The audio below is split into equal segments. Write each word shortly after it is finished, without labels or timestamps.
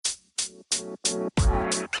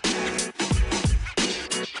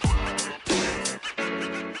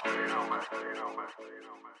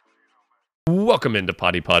Welcome into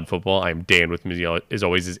Potty Pod Football. I'm Dan. With me, as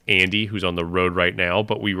always, is Andy, who's on the road right now.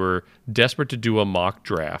 But we were desperate to do a mock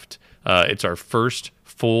draft. It's our first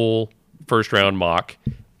full first-round mock,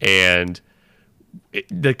 and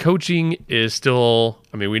the coaching is still.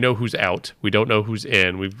 I mean, we know who's out. We don't know who's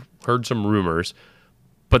in. We've heard some rumors,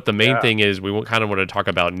 but the main thing is we kind of want to talk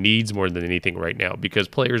about needs more than anything right now, because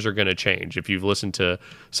players are going to change. If you've listened to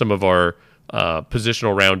some of our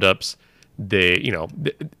positional roundups,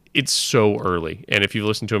 it's so early, and if you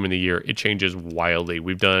listen to them in the year, it changes wildly.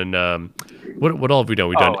 We've done what all have we done?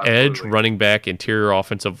 We've done edge, running back, interior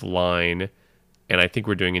offensive line, and I think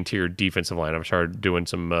we're doing interior defensive line. I've started doing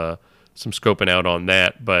some scoping out on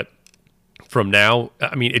that, but from now,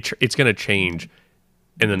 I mean, it's going to change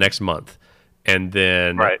in the next month, and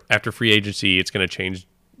then after free agency, it's going to change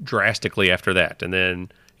drastically after that, and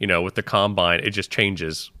then with the combine, it just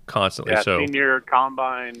changes constantly. Yeah, so senior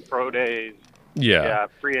combine, pro days. Yeah,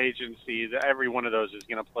 free agency. Every one of those is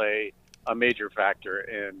going to play a major factor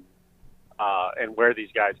in where these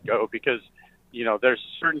guys go, because there's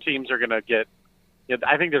certain teams are going to get.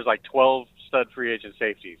 I think there's like 12 stud free agent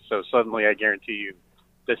safeties. So suddenly, I guarantee you,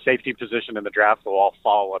 the safety position in the draft will all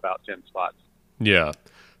fall about 10 spots. Yeah.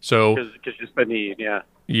 So because just the need. Yeah.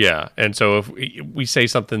 Yeah, and so if we say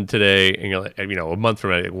something today, a month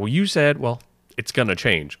from now, well, you said, well, it's going to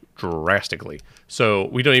change drastically. So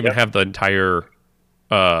we don't even have the entire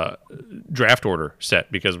draft order set,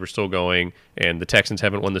 because we're still going, and the Texans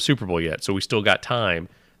haven't won the Super Bowl yet. So we still got time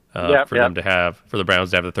for the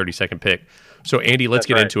Browns to have the 32nd pick. So Andy, let's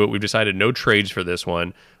get into it. We've decided no trades for this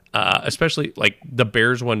one, especially like the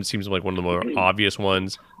Bears one seems like one of the more obvious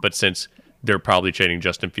ones. But since they're probably trading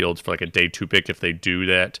Justin Fields for like a day 2 pick, if they do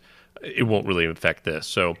that, it won't really affect this.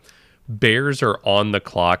 So Bears are on the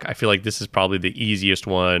clock. I feel like this is probably the easiest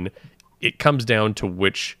one. It comes down to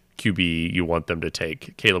which QB you want them to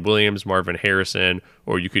take. Caleb Williams, Marvin Harrison,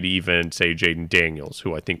 or you could even say Jaden Daniels,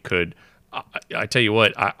 who I think could. I tell you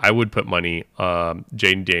what, I would put money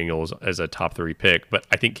Jaden Daniels as a top 3 pick, but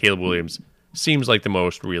I think Caleb Williams seems like the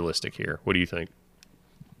most realistic here. What do you think?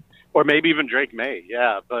 Or maybe even Drake May,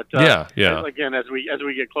 but again, as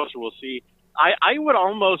we get closer, we'll see. I would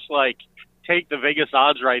almost like take the Vegas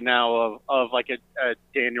odds right now of like a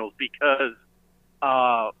Daniels, because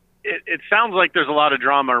it sounds like there's a lot of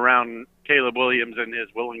drama around Caleb Williams and his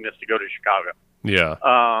willingness to go to Chicago. Yeah.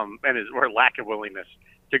 And his lack of willingness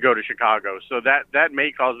to go to Chicago. So that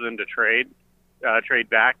may cause them to trade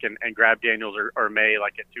back and grab Daniels or May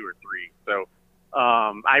like at 2 or 3. So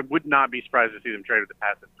I would not be surprised to see them trade with the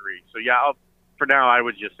pass at 3. So for now, I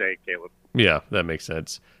would just say Caleb. Yeah, that makes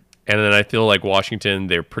sense. And then I feel like Washington,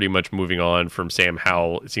 they're pretty much moving on from Sam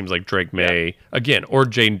Howell. It seems like Drake May again, or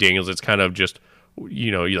Jaden Daniels. It's kind of just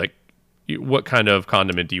what kind of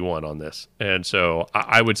condiment do you want on this? And so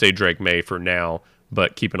I would say Drake May for now,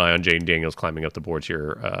 but keep an eye on Jaden Daniels climbing up the boards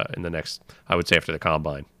here in the next, I would say, after the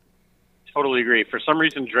combine. Totally agree. For some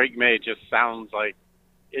reason, Drake May just sounds like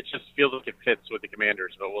it just feels like it fits with the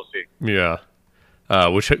Commanders, but we'll see. Yeah.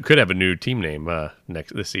 Which could have a new team name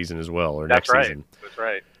this season as well, or next season. That's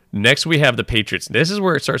right. Next, we have the Patriots. This is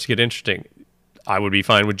where it starts to get interesting. I would be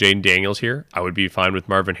fine with Jaden Daniels here. I would be fine with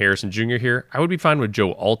Marvin Harrison Jr. here. I would be fine with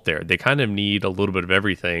Joe Alt there. They kind of need a little bit of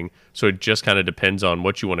everything, so it just kind of depends on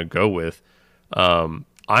what you want to go with. I'm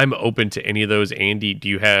open to any of those. Andy, do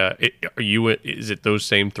you have? Is it those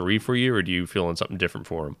same 3 for you, or do you feel on something different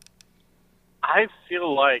for them? I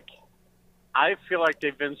feel like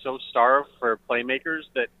they've been so starved for playmakers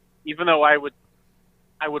that even though I would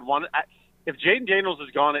want if Jaden Daniels is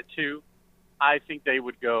gone at 2, I think they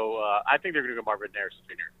would go. I think they're going to go Marvin Harrison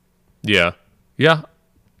Jr. Yeah.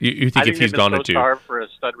 You think if he's gone at 2, starved for a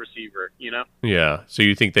stud receiver, Yeah. So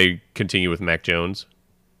you think they continue with Mac Jones?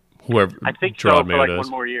 Whoever. I think Gerard so, for Mayo like does. 1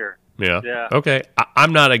 more year. Yeah. Okay.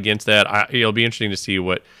 I'm not against that. It'll be interesting to see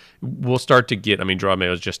what we'll start to get. I mean, Gerard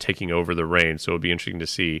Mayo is just taking over the reins, so it'll be interesting to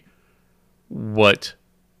see what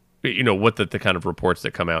the kind of reports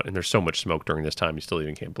that come out. And there's so much smoke during this time, you still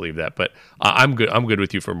even can't believe that. But I'm good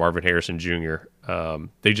with you for Marvin Harrison Jr.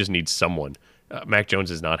 They just need someone. Mac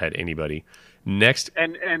Jones has not had anybody. Next,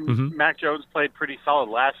 and Mac Jones played pretty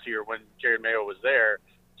solid last year when Jared Mayo was there.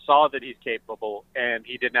 Saw that he's capable, and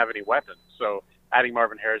he didn't have any weapons. So adding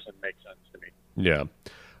Marvin Harrison makes sense to me.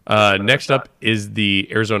 Yeah. Next up is the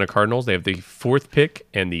Arizona Cardinals. They have the 4th pick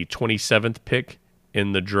and the 27th pick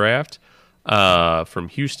in the draft from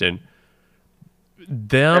Houston. And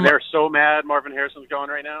they're so mad Marvin Harrison's going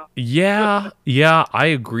right now? Yeah, I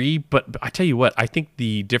agree. But I tell you what, I think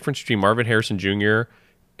the difference between Marvin Harrison Jr.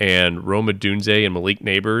 and Rome Odunze and Malik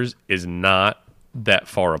Neighbors is not that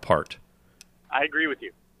far apart. I agree with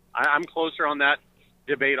you. I'm closer on that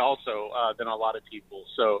debate also than a lot of people.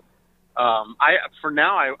 So for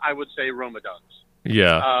now, I would say Rome Odunze.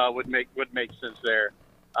 Yeah, would make sense there.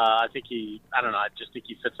 I think I don't know. I just think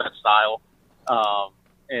he fits that style.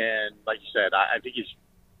 And like you said, I think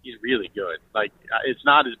he's really good. Like it's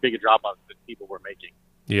not as big a drop off that people were making.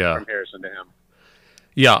 Yeah, in comparison to him.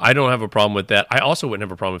 Yeah, I don't have a problem with that. I also wouldn't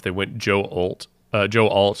have a problem if they went Joe Alt,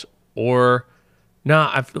 or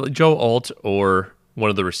I feel like Joe Alt or one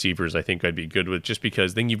of the receivers. I think I'd be good with, just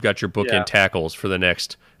because then you've got your bookend tackles for the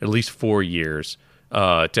next at least 4 years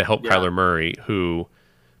to help Kyler Murray, who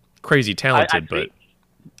crazy talented, but.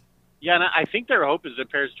 Yeah, and I think their hope is that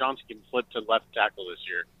Paris Johnson can flip to left tackle this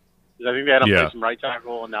year. Because I think they had him play some right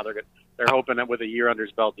tackle, and now they're hoping that with a year under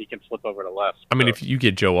his belt, he can flip over to left. I mean, if you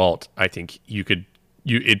get Joe Alt, I think you could.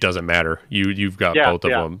 It doesn't matter. You've got both of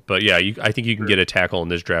them, but I think you can get a tackle in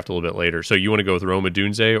this draft a little bit later. So you want to go with Rome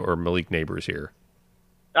Odunze or Malik Neighbors here?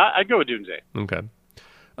 I'd go with Odunze. Okay.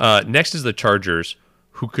 Next is the Chargers,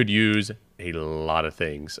 who could use a lot of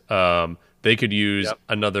things. They could use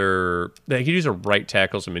They could use a right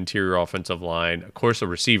tackle, some interior offensive line, of course, a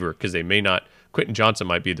receiver, because they may not. Quentin Johnson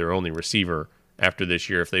might be their only receiver after this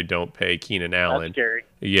year if they don't pay Keenan Allen. That's scary.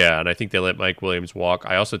 Yeah, and I think they let Mike Williams walk.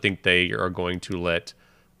 I also think they are going to let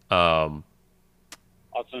Austin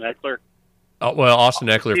Eckler. Austin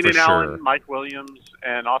Eckler Keenan for Allen, sure. Mike Williams,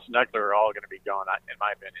 and Austin Eckler are all going to be gone, in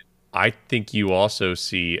my opinion. I think you also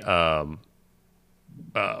see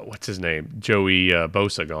what's his name, Joey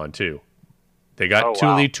Bosa gone too. They got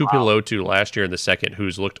Tuli Tuipulotu last year in the second,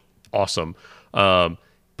 who's looked awesome,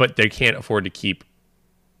 but they can't afford to keep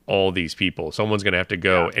all these people. Someone's going to have to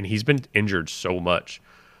go, and he's been injured so much.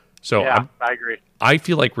 So I agree. I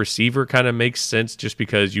feel like receiver kind of makes sense, just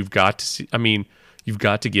because you've got to see. I mean, you've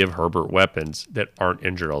got to give Herbert weapons that aren't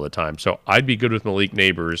injured all the time. So I'd be good with Malik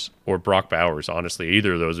Neighbors or Brock Bowers. Honestly,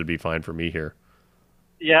 either of those would be fine for me here.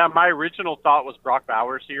 Yeah, my original thought was Brock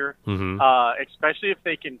Bowers here, especially if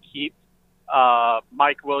they can keep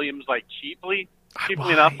Mike Williams cheaply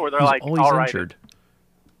enough where they're always all right. Injured.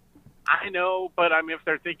 I know, but I mean, if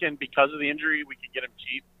they're thinking because of the injury we could get him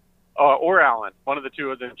cheap, or Allen, one of the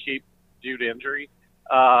two of them cheap due to injury,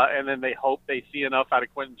 and then they hope they see enough out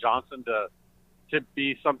of Quentin Johnson to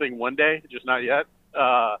be something one day, just not yet.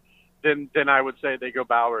 Then I would say they go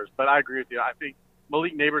Bowers. But I agree with you. I think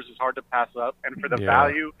Malik Neighbors is hard to pass up, and for the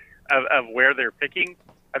value of where they're picking,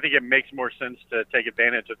 I think it makes more sense to take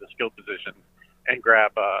advantage of the skill position and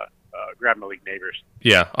grab Malik Neighbors.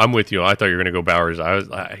 Yeah, I'm with you. I thought you were going to go Bowers. That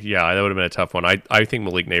would have been a tough one. I think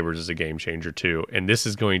Malik Neighbors is a game changer too, and this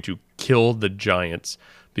is going to kill the Giants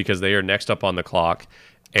because they are next up on the clock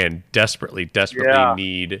and desperately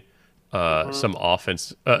need some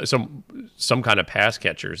offense, some kind of pass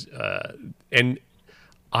catchers.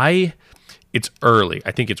 It's early.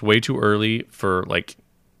 I think it's way too early for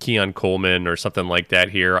Keon Coleman or something like that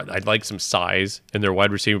here. I'd like some size in their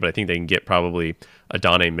wide receiver, but I think they can get probably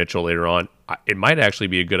Adonai Mitchell later on. It might actually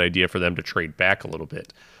be a good idea for them to trade back a little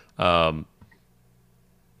bit. Another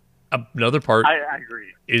part I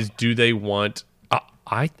agree. is, do they want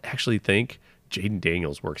I actually think Jaden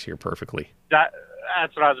Daniels works here perfectly. That's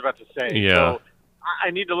what I was about to say. Yeah. So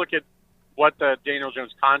I need to look at what the Daniel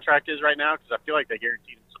Jones contract is right now, because I feel like they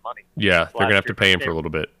guaranteed him some money. Yeah, they're going to have to pay him for a little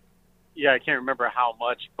bit. Yeah, I can't remember how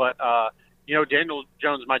much, but Daniel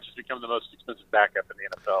Jones might just become the most expensive backup in the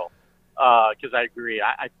NFL. Because I agree,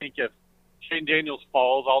 I think if Shane Daniels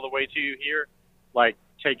falls all the way to you here,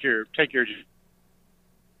 take your.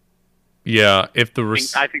 Yeah,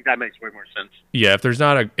 I think that makes way more sense. Yeah, if there's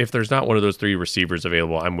not one of those three receivers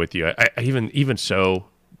available, I'm with you. Even so,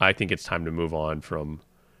 I think it's time to move on from.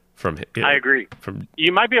 I agree.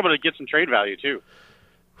 You might be able to get some trade value too.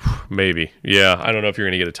 Maybe. Yeah, I don't know if you're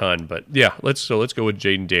going to get a ton, but yeah, let's go with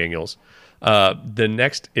Jaden Daniels. The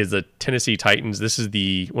next is the Tennessee Titans. This is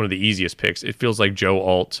one of the easiest picks. It feels like Joe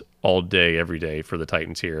Alt all day, every day for the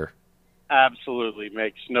Titans here. Absolutely.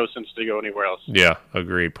 Makes no sense to go anywhere else. Yeah,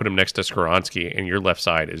 agree. Put him next to Skoronski, and your left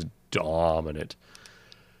side is dominant.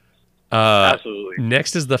 Absolutely.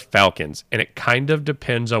 Next is the Falcons, and it kind of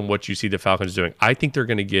depends on what you see the Falcons doing. I think they're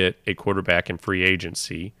going to get a quarterback in free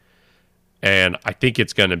agency, and I think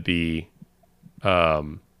it's going to be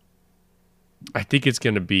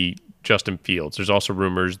Justin Fields. There's also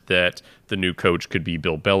rumors that the new coach could be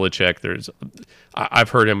Bill Belichick. I've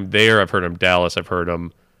heard him there. I've heard him Dallas. I've heard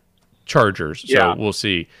him Chargers. So we'll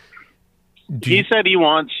see. He said he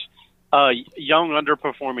wants a young,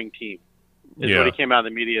 underperforming team. Is what he came out of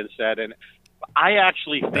the media and said. And I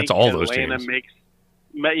actually think that's all those teams.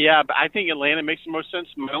 Yeah, but I think Atlanta makes the most sense.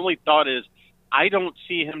 My only thought is I don't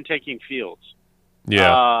see him taking Fields.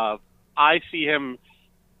 Yeah. I see him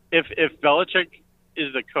if Belichick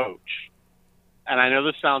is the coach, and I know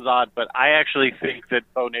this sounds odd, but I actually think that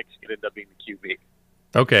Bo Nix could end up being the QB.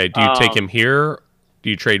 Okay. Do you take him here? Do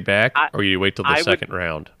you trade back, or you wait till the second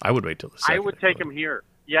round? I would wait till the second. I would take him here.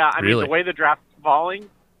 Yeah, I mean, the way the draft's falling,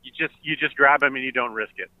 you just grab him and you don't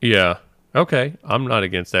risk it. Yeah. Okay. I'm not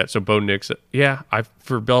against that. So Bo Nix, yeah.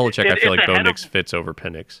 For Belichick, I feel like Bo Nix fits over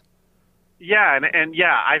Penix. Yeah, and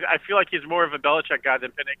yeah, I feel like he's more of a Belichick guy than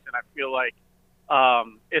Penix, and I feel like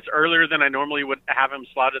it's earlier than I normally would have him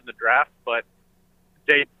slotted in the draft, but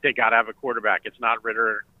they got to have a quarterback. It's not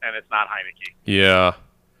Ritter and it's not Heineke. Yeah.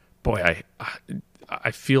 Boy,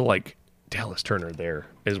 I feel like Dallas Turner there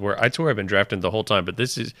is where I'd swear I've been drafting the whole time, but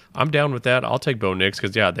I'm down with that. I'll take Bo Nix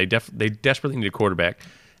because they desperately need a quarterback,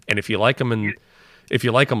 and if you like him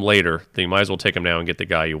later, then you might as well take him now and get the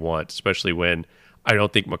guy you want. Especially when I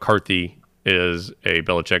don't think McCarthy is a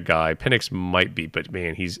Belichick guy. Penix might be, but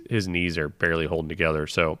man, his knees are barely holding together.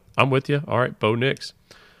 So I'm with you. All right, Bo Nix.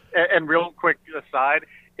 And real quick aside,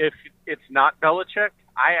 if it's not Belichick,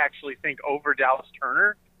 I actually think over Dallas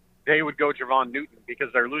Turner, they would go Javon Newton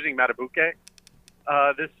because they're losing Matabuke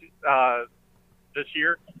this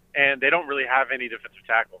year, and they don't really have any defensive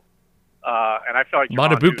tackle. And I feel like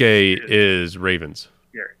Matabuke is Ravens.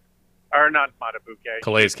 Here. Or not Matabuke.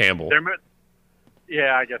 Calais Campbell.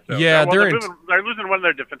 Yeah, I guess so. Yeah, they're losing one of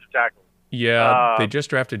their defensive tackles. Yeah, they just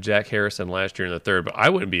drafted Jack Harrison last year in the third, but I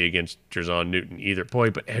wouldn't be against Javon Newton either. Boy,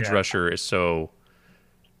 but edge rusher is so...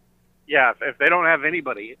 Yeah, if they don't have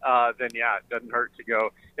anybody, then yeah, it doesn't hurt to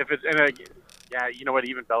go. If it's you know what?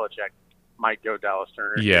 Even Belichick might go Dallas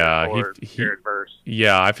Turner. Yeah, or Jared Verse.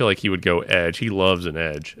 Yeah, I feel like he would go edge. He loves an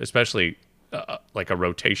edge, especially like a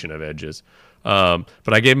rotation of edges. But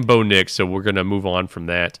I gave him Bo Nix, so we're gonna move on from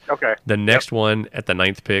that. Okay. The next one at the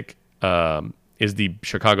 9th pick is the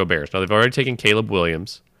Chicago Bears. Now they've already taken Caleb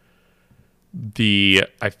Williams.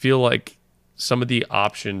 I feel like some of the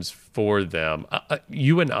options for them,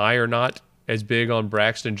 you and I are not as big on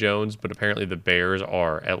Braxton Jones, but apparently the Bears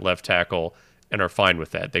are at left tackle and are fine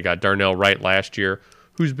with that. They got Darnell Wright last year,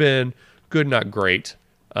 who's been good, not great,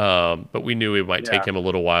 but we knew it might take him a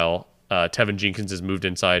little while. Tevin Jenkins has moved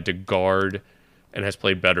inside to guard and has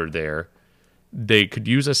played better there. They could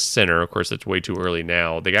use a center. Of course, it's way too early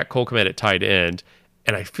now. They got Cole Kmet at tight end,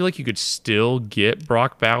 and I feel like you could still get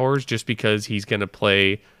Brock Bowers just because he's going to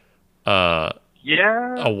play a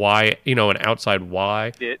Y, an outside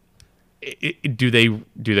Y. Do they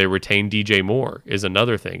retain DJ Moore is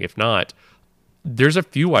another thing. If not, there's a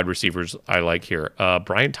few wide receivers I like here.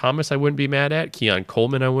 Brian Thomas I wouldn't be mad at. Keon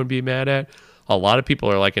Coleman I wouldn't be mad at. A lot of people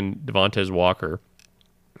are liking Devontae Walker.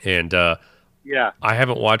 And I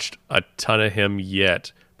haven't watched a ton of him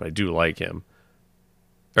yet, but I do like him.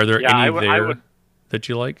 Are there any that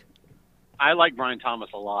you like? I like Brian Thomas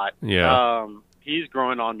a lot. Yeah. He's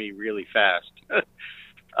growing on me really fast.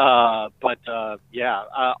 Also,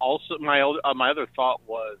 my other thought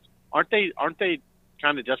was, aren't they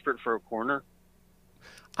kind of desperate for a corner?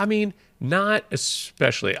 I mean, not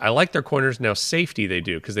especially. I like their corners now. Safety they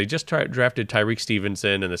do because they just drafted Tyreek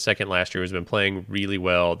Stevenson in the second last year, who's been playing really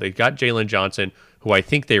well. They got Jalen Johnson, who I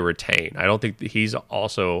think they retain. I don't think he's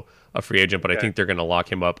also a free agent, but I think they're going to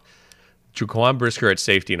lock him up. Jaquan Brisker at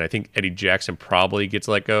safety, and I think Eddie Jackson probably gets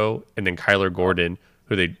let go, and then Kyler Gordon,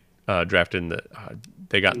 who they drafted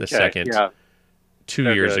they got in the second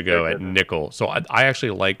 2 years ago at nickel. So I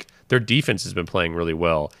actually like their defense has been playing really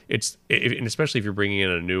well. And especially if you're bringing in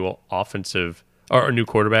a new offensive or a new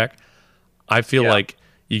quarterback, I feel like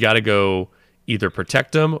you got to go either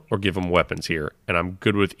protect them or give them weapons here, and I'm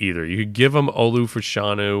good with either. You could give them Olu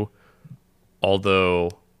Fashanu,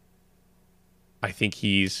 although I think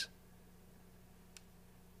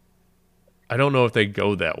I don't know if they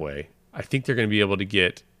go that way. I think they're going to be able to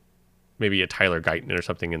get maybe a Tyler Guyton or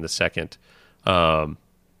something in the second. I'd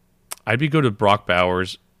be good with Brock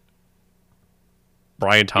Bowers,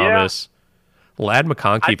 Brian Thomas, Ladd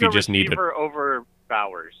McConkey if you just need to. Over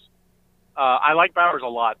Bowers. I like Bowers a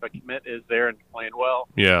lot, but Kmet is there and playing well.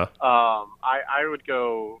 Yeah. I would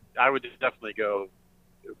definitely go,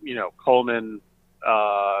 Coleman,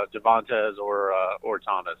 Devontae or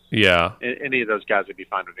Thomas. Yeah. Any of those guys would be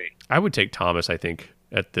fine with me. I would take Thomas, I think,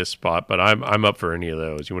 at this spot, but I'm up for any of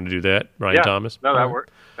those. You want to do that, Brian Thomas? No,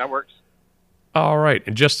 that works. All right.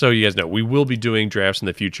 And just so you guys know, we will be doing drafts in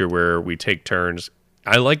the future where we take turns.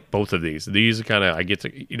 I like both of these. These kind of I get to,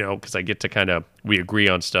 because I get to kind of we agree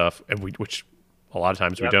on stuff, and which a lot of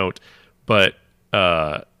times we don't. But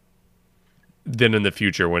then in the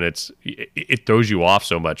future when it throws you off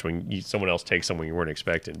so much when someone else takes someone you weren't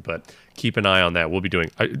expecting. But keep an eye on that. We'll be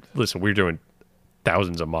doing. Listen, we're doing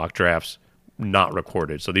thousands of mock drafts not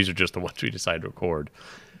recorded, so these are just the ones we decided to record.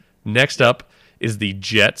 Next up is the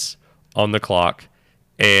Jets on the clock,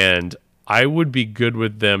 and I would be good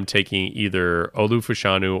with them taking either Olu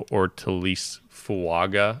Fashanu or Talise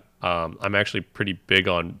Fuaga. I'm actually pretty big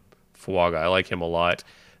on Fuaga. I like him a lot.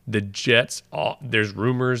 The Jets, there's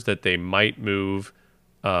rumors that they might move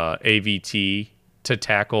AVT to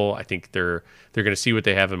tackle. I think they're going to see what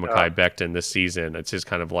they have in Mekhi Becton this season. It's his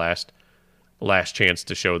kind of last chance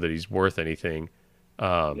to show that he's worth anything.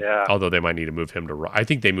 Although they might need to move him to I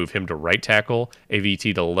think they move him to right tackle,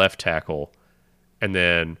 AVT to left tackle, and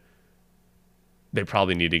then they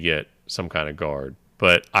probably need to get some kind of guard.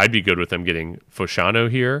 But I'd be good with them getting Fashanu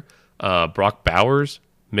here. Brock Bowers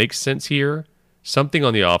makes sense here. Something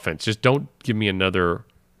on the offense. Just don't give me another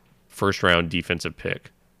first-round defensive pick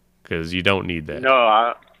because you don't need that.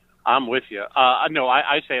 No, I'm with you. No,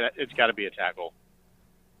 I say that it's got to be a tackle.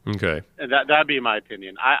 Okay. And that'd be my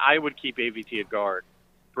opinion. I would keep AVT at guard,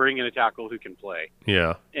 bring in a tackle who can play.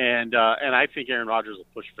 Yeah. And I think Aaron Rodgers will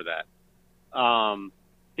push for that.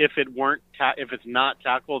 If it's not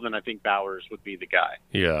tackle, then I think Bowers would be the guy.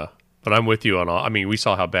 Yeah. But I'm with you on all. I mean, we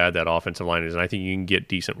saw how bad that offensive line is, and I think you can get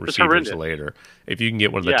decent receivers later. If you can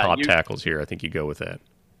get one of the top tackles here, I think you go with that.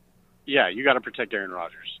 Yeah, you got to protect Aaron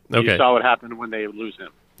Rodgers. Okay. You saw what happened when they lose him.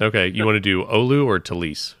 Okay, you want to do Olu or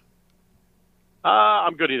Talise?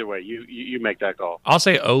 I'm good either way. You make that call. I'll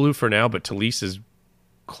say Olu for now, but Talise is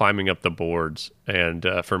climbing up the boards, and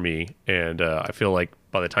for me, and I feel like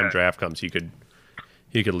by the time draft comes, he could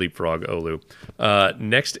leapfrog Olu.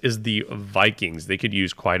 Next is the Vikings. They could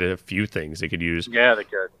use quite a few things. They could use... Yeah, they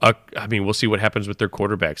could. I mean, we'll see what happens with their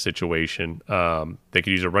quarterback situation. They could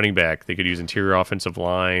use a running back. They could use interior offensive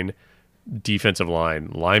line, defensive line,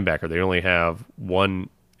 linebacker. They only have one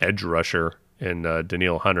edge rusher in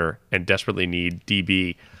Danielle Hunter and desperately need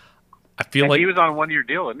DB. I feel like... He was on a one-year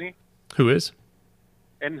deal, isn't he? Who is?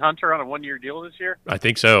 Isn't Hunter on a one-year deal this year? I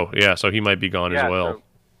think so, yeah. So he might be gone as well. So,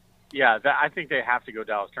 yeah, I think they have to go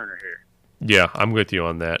Dallas Turner here. Yeah, I'm with you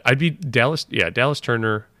on that. I'd be Dallas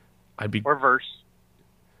Turner. Or Verse.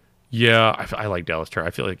 Yeah, I like Dallas Turner.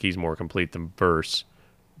 I feel like he's more complete than Verse,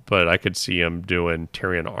 but I could see him doing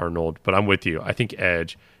Terrion Arnold. But I'm with you. I think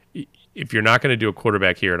edge. If you're not going to do a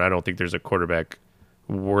quarterback here, and I don't think there's a quarterback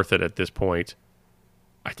worth it at this point,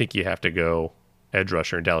 I think you have to go edge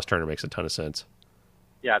rusher, and Dallas Turner makes a ton of sense.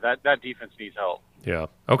 Yeah, that defense needs help. Yeah.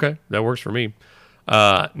 Okay, that works for me.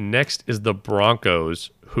 Next is the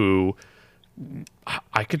Broncos, who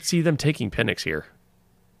I could see them taking Penix here.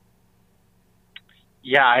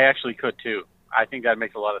 Yeah, I actually could too. I think that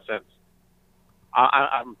makes a lot of sense.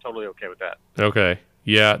 I'm totally okay with that. Okay.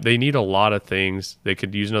 Yeah, they need a lot of things. They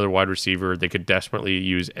could use another wide receiver. They could desperately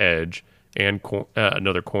use edge and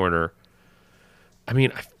another corner. I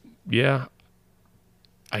mean,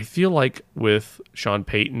 I feel like with Sean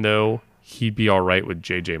Payton, though, he'd be all right with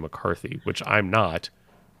J.J. McCarthy, which I'm not.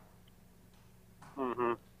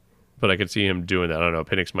 Mm-hmm. But I could see him doing that. I don't know.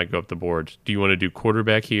 Penix might go up the board. Do you want to do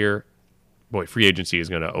quarterback here? Boy, free agency is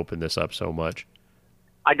going to open this up so much.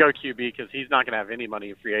 I go QB because he's not going to have any money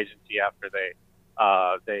in free agency after they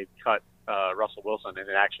cut Russell Wilson, and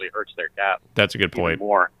it actually hurts their cap. That's a good point.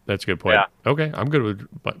 More. That's a good point. Yeah. Okay, I'm good with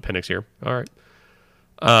Penix here. All right.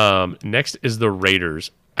 Next is the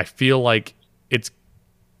Raiders. I feel like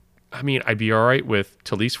I'd be all right with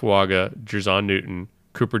Talise Fuaga, Jerzon Newton,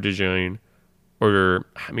 Cooper DeJean,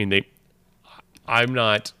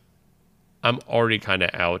 I'm already kind of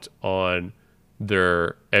out on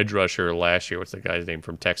their edge rusher last year. What's the guy's name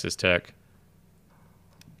from Texas Tech?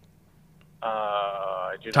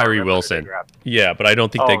 Tyree Wilson. Yeah, but I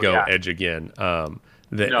don't think they go edge again. No.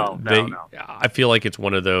 I feel like it's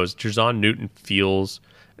one of those. Jerzon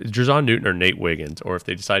Newton or Nate Wiggins, or if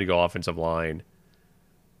they decide to go offensive line,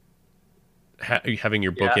 having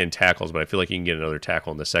your bookend tackles, but I feel like you can get another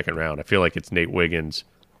tackle in the second round. I feel like it's Nate Wiggins,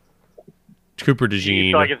 Cooper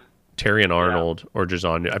DeJean, Terrion Arnold, or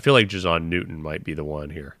Jerzon Newton. I feel like Jerzon Newton might be the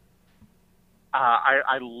one here.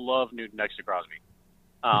 I love Newton next to Crosby.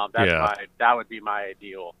 That would be my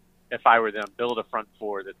ideal if I were them. Build a front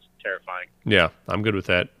four that's terrifying. Yeah, I'm good with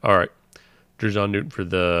that. All right. Jerzon Newton for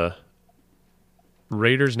the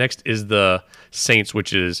Raiders. Next is the Saints,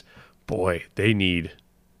 which is, boy, they need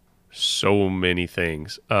so many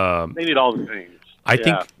things. They need all the things. I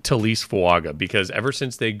think Talise Fuaga, because ever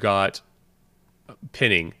since they got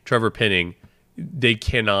Trevor Penning, they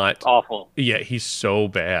cannot. Awful. Yeah, he's so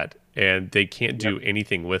bad, and they can't do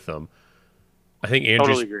anything with him. I think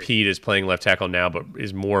Andrews Pete is playing left tackle now, but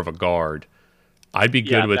is more of a guard. I'd be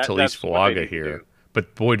good with Talise Fuaga here,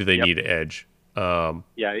 but boy, do they need edge.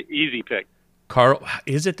 Easy pick.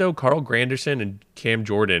 Is it though? Carl Granderson and Cam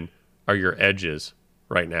Jordan are your edges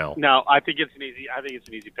right now. No, I think it's an easy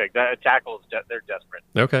pick. That tackle is they're desperate.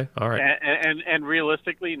 Okay, all right. And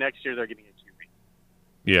realistically, next year they're getting a QB.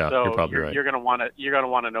 Yeah, so you're probably right. You're gonna want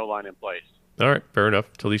a no line in place. All right, fair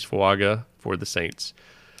enough. Talise Fuaga for the Saints.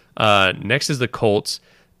 Next is the Colts,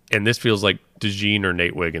 and this feels like DeJean or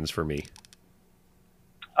Nate Wiggins for me.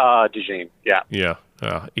 DeJean, yeah. Yeah.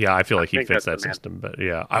 I feel like he fits that system, but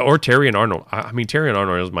yeah. Or Terrion Arnold. I mean, Terrion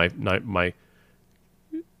Arnold is my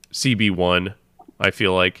CB1, I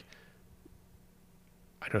feel like.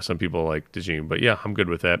 I know some people like DeJean, but yeah, I'm good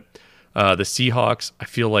with that. The Seahawks, I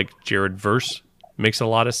feel like Jared Verse makes a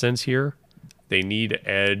lot of sense here. They need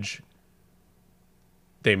edge.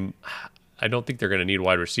 I don't think they're going to need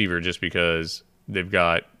wide receiver just because they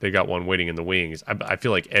got one waiting in the wings. I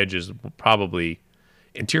feel like edge is probably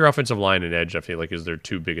interior offensive line and edge. I feel like is their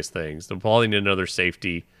two biggest things. They'll probably need another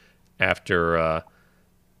safety after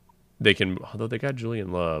they can. Although they got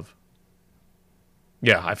Julian Love.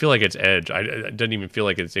 Yeah, I feel like it's edge. It doesn't even feel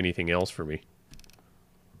like it's anything else for me.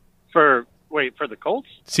 For the Colts?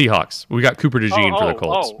 Seahawks. We got Cooper DeJean for the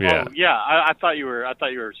Colts. I thought you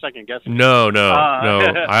were second guessing. No.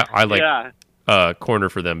 I like corner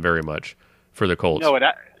for them very much for the Colts. No, it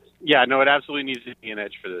absolutely needs to be an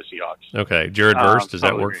edge for the Seahawks. Okay, Jared Verse, does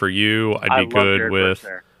that work for you? I'd be good with.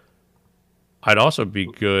 I'd also be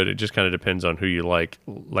good. It just kind of depends on who you like.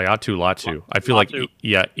 Laiatu Latu. I feel like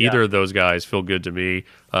either of those guys feel good to me.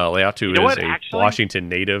 Laiatu is a Washington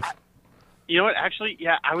native. You know what? Actually,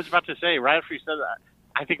 I was about to say right after you said that.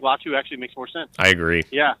 I think Latu actually makes more sense. I agree.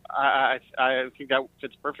 Yeah, I think that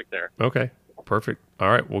fits perfect there. Okay, perfect. All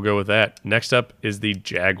right, we'll go with that. Next up is the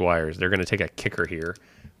Jaguars. They're going to take a kicker here.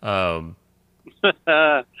 Yep.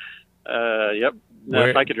 No,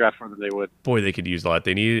 if I could draft for them, they would. Boy, they could use a lot.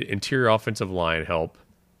 They need interior offensive line help.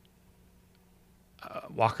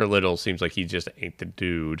 Walker Little seems like he just ain't the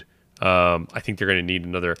dude. I think they're going to need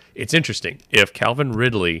another. It's interesting. If Calvin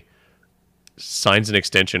Ridley signs an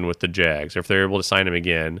extension with the Jags, or if they're able to sign him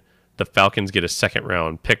again, the Falcons get a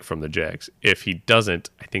second-round pick from the Jags. If he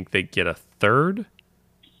doesn't, I think they get a third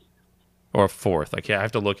or a fourth. I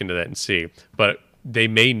have to look into that and see. But they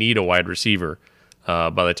may need a wide receiver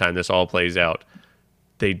by the time this all plays out.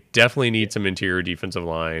 They definitely need some interior defensive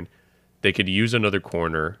line. They could use another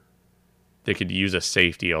corner. They could use a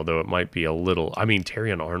safety, although it might be a little. I mean,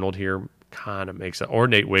 Terrion Arnold here kind of makes it, or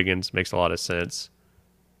Nate Wiggins makes a lot of sense.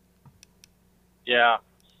 Yeah.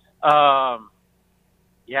 I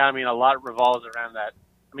mean, a lot revolves around that.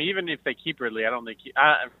 I mean, even if they keep Ridley, I don't think he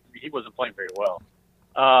wasn't playing very well.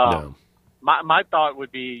 No. My thought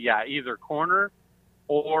would be, either corner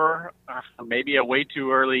or maybe a way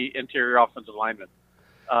too early interior offensive lineman.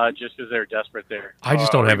 Just because they're desperate there. I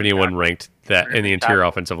just don't have anyone ranked that in the interior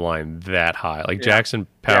offensive line that high. Like Jackson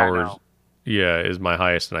Powers, is my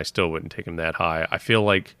highest, and I still wouldn't take him that high. I feel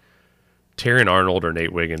like Terrion Arnold or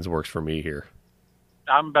Nate Wiggins works for me here.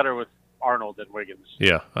 I'm better with Arnold than Wiggins.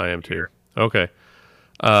 Yeah, I am too. Okay.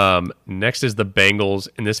 Next is the Bengals,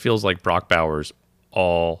 and this feels like Brock Bowers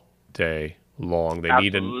all day long. They're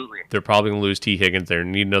probably going to lose T. Higgins. They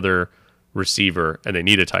need another receiver, and they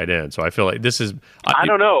need a tight end. So I feel like this is. I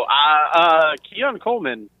don't know. Keon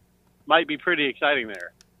Coleman might be pretty exciting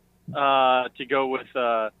there to go with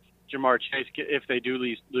Jamar Chase if they do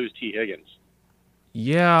lose T. Higgins.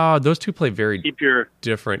 Yeah, those two play very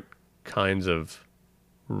different kinds of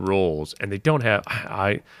roles, and they don't have.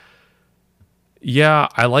 I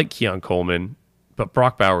like Keon Coleman, but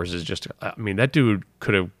Brock Bowers is just. I mean, that dude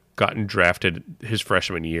could have gotten drafted his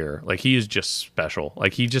freshman year. Like, he is just special.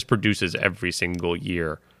 Like, he just produces every single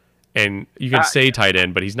year. And you can say tight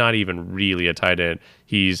end, but he's not even really a tight end.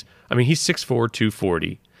 He's 6'4",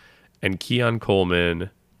 240. And Keon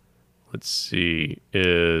Coleman, let's see,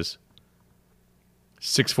 is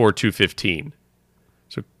 6'4", 215.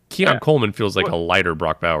 So Keon Coleman feels like a lighter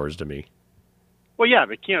Brock Bowers to me. Well, yeah,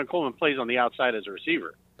 but Keon Coleman plays on the outside as a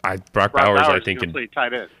receiver. Brock Bowers, I think, can play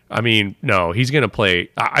tight end. I mean, no, he's going to play.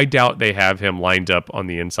 I doubt they have him lined up on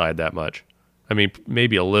the inside that much. I mean,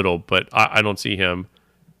 maybe a little, but I don't see him.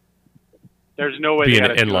 There's no way being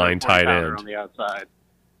an inline tight end on the outside.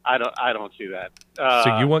 I don't see that.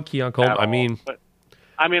 So you want Keon Coleman? I mean,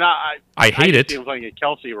 I hate it. Seems like a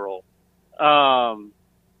Kelsey role. I'm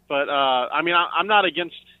not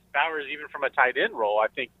against Bowers even from a tight end role. I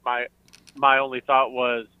think my only thought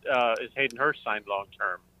was is Hayden Hurst signed long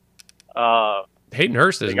term. Hayden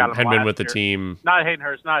Hurst hadn't been with the team. Not Hayden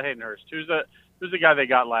Hurst. Who's the guy they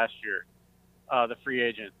got last year? The free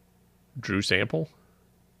agent. Drew Sample?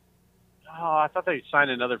 Oh, I thought they signed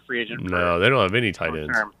another free agent. No, they don't have any tight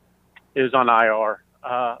ends. It was on IR.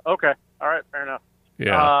 Okay. All right. Fair enough.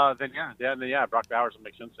 Yeah. Then Brock Bowers will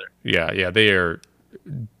make sense there. Yeah. They are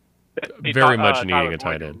very much needing a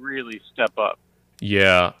tight end. Really step up.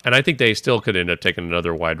 Yeah, and I think they still could end up taking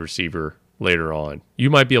another wide receiver later on.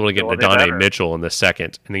 You might be able to get Adonai Mitchell in the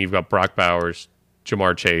second, and then you've got Brock Bowers,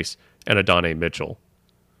 Jamar Chase, and Adonai Mitchell,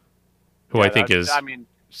 who I think is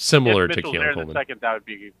similar to Keelan Coleman. In the second, that would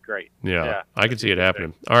be great. Yeah, I can see it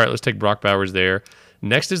happening. All right, let's take Brock Bowers there.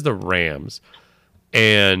 Next is the Rams,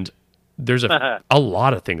 and there's a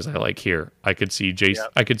lot of things I like here. I could see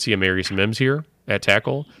I could see Amarius Mims here at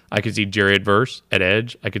tackle. I could see Jared Verse at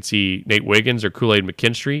edge. I could see Nate Wiggins or Kool-Aid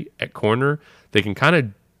McKinstry at corner. They can kind of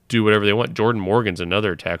do whatever they want. Jordan Morgan's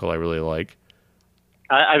another tackle I really like.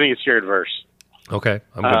 I think it's Jared Verse. Okay,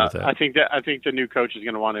 I'm good with that. I think the new coach is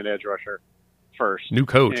going to want an edge rusher first. New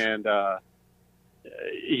coach. And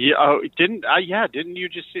didn't you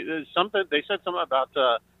just see something? They said something about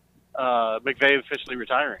McVay officially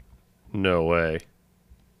retiring. No way.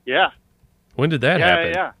 Yeah. When did that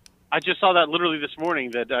happen? Yeah. I just saw that literally this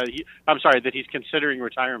morning. That he's considering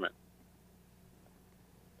retirement.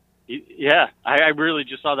 I really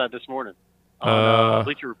just saw that this morning on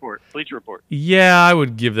Bleacher Report. Yeah, I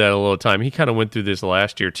would give that a little time. He kind of went through this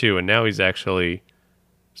last year too, and now he's actually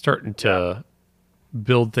starting to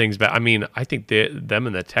build things back. I mean, I think them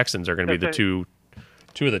and the Texans are going to be the two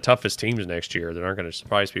of the toughest teams next year that aren't going to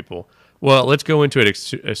surprise people. Well, let's go into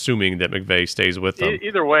it assuming that McVay stays with them.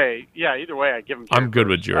 Either way, I give him. I'm good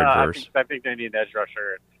with Jared Verse. I think they need an edge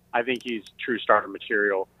rusher. I think he's true starter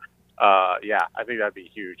material. I think that'd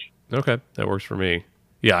be huge. Okay, that works for me.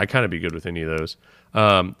 Yeah, I kind of be good with any of those.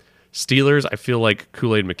 Steelers, I feel like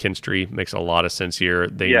Kool-Aid McKinstry makes a lot of sense here.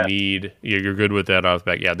 They need. You're good with that off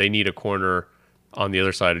the back. Yeah, they need a corner on the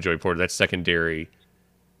other side of Joey Porter. That secondary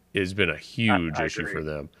has been a huge issue for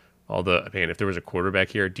them. Although, man, if there was a quarterback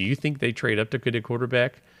here, do you think they trade up to get a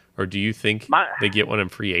quarterback, or do you think they get one in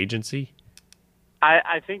free agency?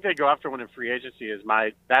 I think they go after one in free agency.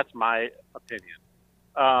 That's my opinion.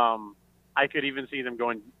 I could even see them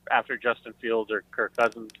going after Justin Fields or Kirk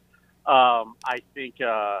Cousins. I think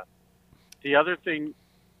the other thing,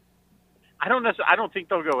 I don't think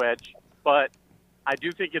they'll go edge, but I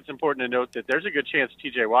do think it's important to note that there's a good chance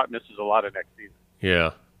T.J. Watt misses a lot of next season.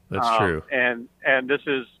 Yeah, that's true. And this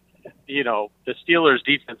is. The Steelers'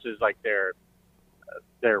 defense is like their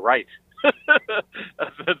right.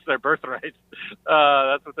 That's their birthright.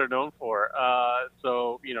 That's what they're known for.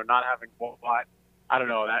 So not having Watt, I don't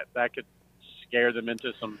know, that could scare them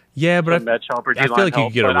into some. Yeah, but edge help or I feel like you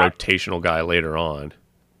could get a rotational guy later on.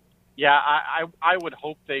 Yeah, I would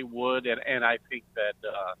hope they would, and I think that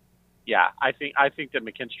I think that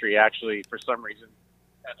McKinstry actually for some reason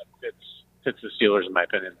kind of fits the Steelers, in my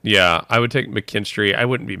opinion. Yeah, I would take McKinstry. I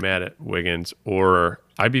wouldn't be mad at Wiggins, or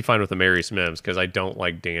I'd be fine with Amarius Mims because I don't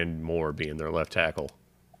like Dan Moore being their left tackle.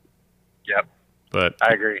 Yep. But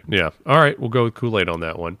I agree. Yeah. All right, we'll go with Kool-Aid on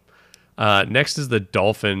that one. Next is the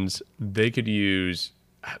Dolphins. They could use,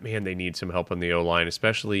 man, they need some help on the O-line,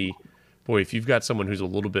 especially, boy, if you've got someone who's a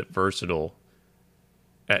little bit versatile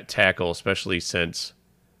at tackle, especially since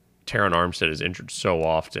Teron Armstead is injured so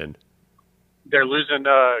often. They're losing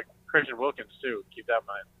Christian Wilkins too. Keep that in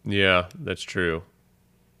mind. Yeah, that's true.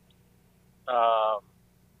 No,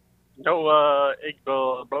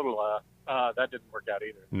 Igbo, that didn't work out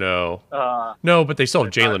either. No, but they still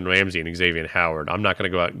have Jalen Ramsey and Xavier Howard. I'm not going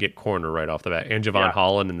to go out and get corner right off the bat. And Javon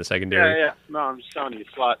Holland in the secondary. Yeah. No, I'm just telling you,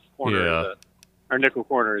 slot corner or nickel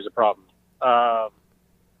corner is a problem.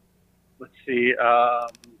 Let's see. I'm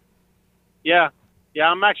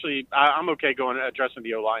okay addressing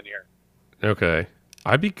the O-line here. Okay.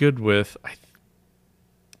 I'd be good with.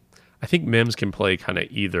 I think Mims can play kind of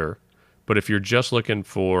either, but if you're just looking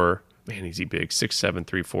for, man, is he big, 6'7",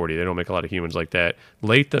 340. They don't make a lot of humans like that.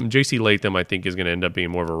 J.C. Latham, I think, is going to end up being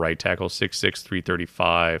more of a right tackle, 6'6",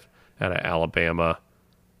 335 out of Alabama.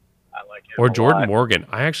 I like him. Or Jordan Morgan.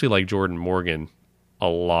 I actually like Jordan Morgan a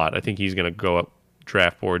lot. I think he's going to go up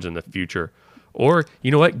draft boards in the future. Or, you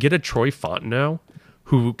know what? Get a Troy Fontenot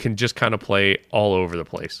who can just kind of play all over the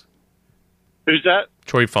place. Who's that?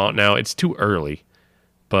 Troy Fontenot. It's too early,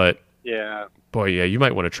 but yeah, boy, yeah, you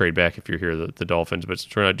might want to trade back if you're here, the Dolphins. But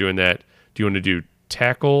since we're not doing that, do you want to do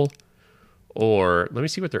tackle, or let me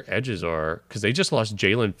see what their edges are, because they just lost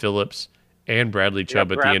Jalen Phillips and Bradley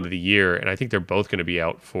Chubb at the end of the year, and I think they're both going to be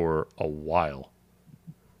out for a while.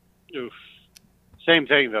 Oof. Same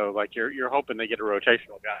thing though. Like you're hoping they get a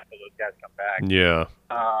rotational guy so those guys come back. Yeah.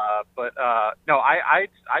 No, I'd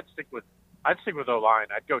stick with O-line.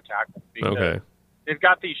 I'd go tackle because they've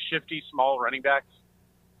got these shifty small running backs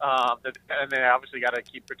And they obviously got to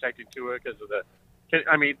keep protecting Tua because of the.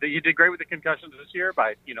 I mean, you did great with the concussions this year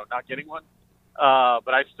by not getting one,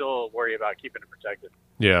 but I still worry about keeping it protected.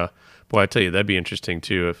 Yeah, boy, I tell you that'd be interesting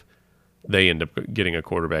too if they end up getting a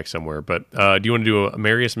quarterback somewhere. But do you want to do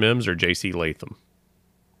Amarius Mims or J.C. Latham?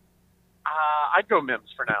 I'd go Mims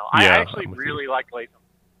for now. Yeah, I actually really like Latham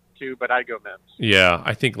too, but I'd go Mims. Yeah,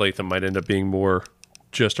 I think Latham might end up being more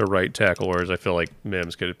just a right tackle, whereas I feel like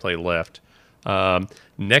Mims could play left.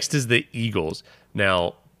 Next is the Eagles.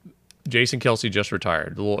 Now, Jason Kelce just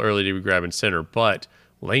retired. A little early to be grabbing center, but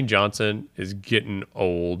Lane Johnson is getting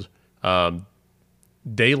old.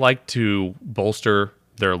 They like to bolster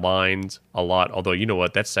their lines a lot, although you know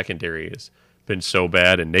what? That secondary has been so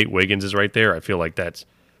bad, and Nate Wiggins is right there. I feel like that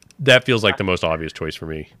feels like the most obvious choice for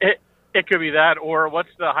me. It could be that, or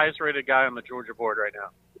what's the highest rated guy on the Georgia board right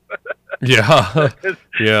now? Yeah.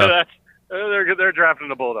 Yeah. They're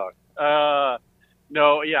drafting a Bulldog.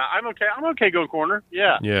 No, yeah, I'm okay. I'm okay going corner.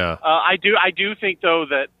 Yeah. Yeah. I do think though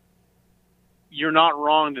that you're not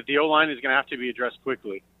wrong that the O-line is going to have to be addressed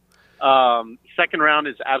quickly. Second round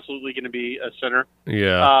is absolutely going to be a center.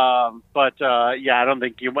 Yeah. But I don't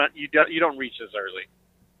think you don't reach this early.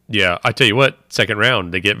 Yeah, I tell you what, second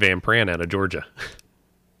round they get Van Pran out of Georgia.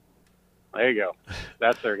 There you go.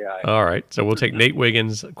 That's their guy. All right, so we'll take Nate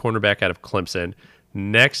Wiggins, cornerback out of Clemson.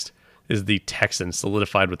 Next is the Texans,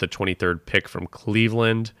 solidified with the 23rd pick from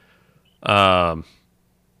Cleveland. Boy,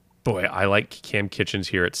 I like Cam Kitchens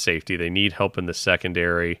here at safety. They need help in the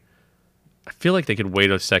secondary. I feel like they could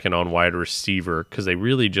wait a second on wide receiver because they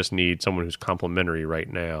really just need someone who's complimentary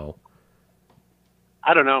right now.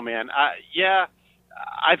 I don't know, man. I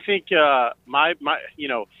think my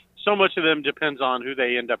so much of them depends on who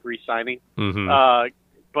they end up re-signing. Mm-hmm.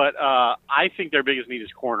 But I think their biggest need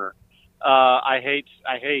is corner. I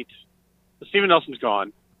hate Steven Nelson's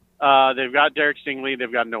gone. They've got Derek Stingley.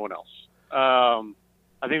 They've got no one else.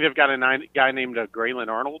 I think they've got a guy named Graylin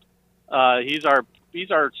Arnold. He's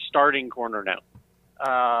our starting corner now,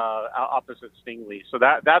 opposite Stingley. So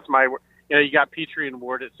that's my. You got Petrie and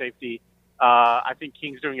Ward at safety. I think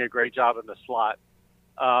King's doing a great job in the slot.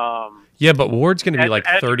 Yeah, but Ward's going to be like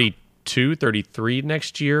 32, 33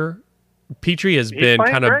 next year. Petrie has been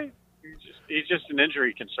kind of. Great. He's just an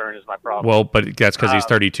injury concern is my problem. Well, but that's because he's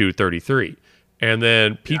 32, 33. And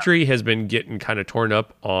then Petrie has been getting kind of torn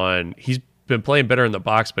up on. He's been playing better in the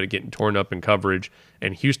box, but getting torn up in coverage.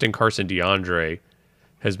 And Houston Carson DeAndre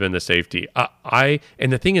has been the safety.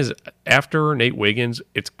 And the thing is, after Nate Wiggins,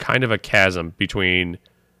 it's kind of a chasm between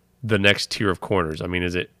the next tier of corners. I mean,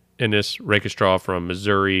 is it Ennis Rakestraw from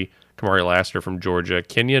Missouri, Kamari Lassiter from Georgia,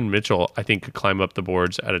 Kenyon Mitchell? I think could climb up the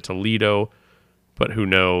boards out of Toledo, but who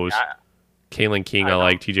knows? Kalen King, I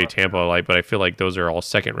like. TJ Tampa, I like, but I feel like those are all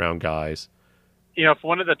second-round guys. If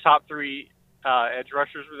one of the top three edge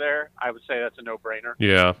rushers were there, I would say that's a no-brainer.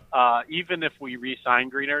 Yeah. Even if we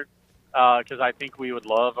re-sign Greenard, because I think we would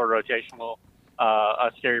love a rotational,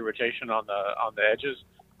 a scary rotation on the edges.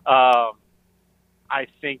 I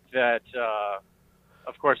think that,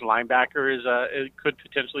 of course, linebacker it could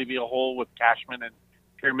potentially be a hole with Cashman and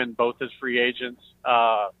Pierman both as free agents.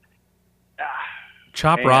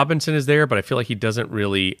 Chop Robinson is there, but I feel like he doesn't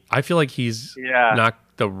really. I feel like he's not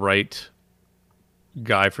the right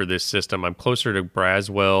guy for this system. I'm closer to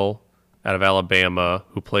Braswell out of Alabama,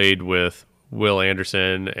 who played with Will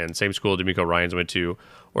Anderson and same school DeMeco Ryans went to,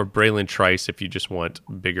 or Braylon Trice if you just want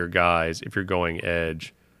bigger guys, if you're going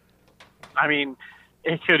edge. I mean,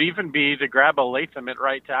 it could even be to grab a Latham at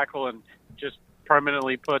right tackle and just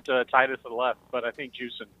permanently put Titus at left, but I think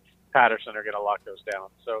Juice and Patterson are going to lock those down.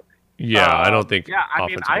 So. Yeah, I don't think. Yeah, I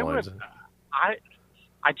mean,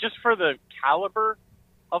 I just for the caliber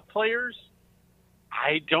of players,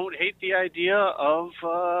 I don't hate the idea of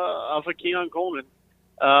a Keon Coleman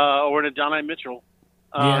or an Adonai Mitchell,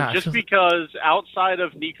 just because outside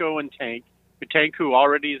of Nico and Tank who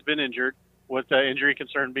already has been injured, with the injury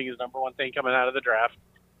concern being his number one thing coming out of the draft,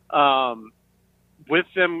 with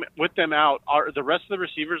them out, the rest of the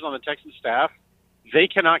receivers on the Texans staff, they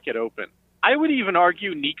cannot get open. I would even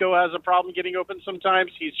argue Nico has a problem getting open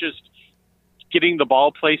sometimes. He's just getting the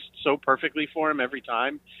ball placed so perfectly for him every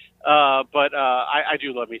time. But I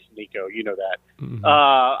do love me some Nico. You know that. Mm-hmm.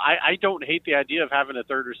 I don't hate the idea of having a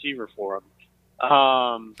third receiver for him.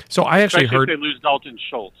 So I actually heard if they lose Dalton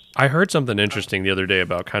Schultz. I heard something interesting the other day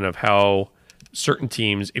about kind of how certain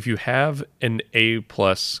teams, if you have an A+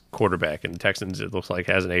 quarterback, and the Texans it looks like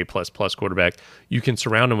has an A++ quarterback, you can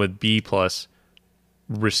surround them with B+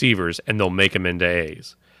 receivers and they'll make them into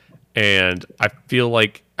A's. And I feel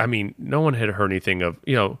like, I mean, no one had heard anything of,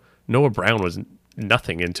 Noah Brown was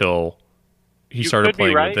nothing until he started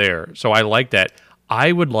playing with there. So I like that.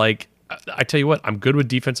 I tell you what, I'm good with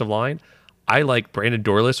defensive line. I like Brandon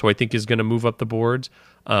Dorlus, who I think is going to move up the boards.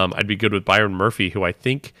 I'd be good with Byron Murphy, who I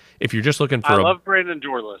think if you're just looking for I love Brandon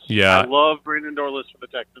Dorlus. Yeah. I love Brandon Dorlus for the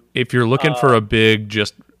Texans. If you're looking for a big,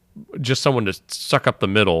 just someone to suck up the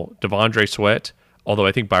middle, Devondre Sweat, although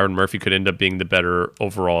I think Byron Murphy could end up being the better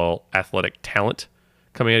overall athletic talent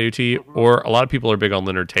coming out of UT, or a lot of people are big on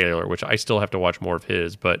Leonard Taylor, which I still have to watch more of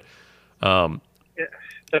his. But the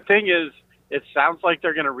thing is, it sounds like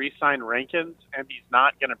they're going to re-sign Rankins, and he's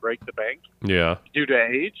not going to break the bank. Yeah, due to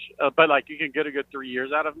age. But like you can get a good 3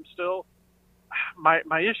 years out of him still.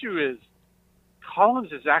 My issue is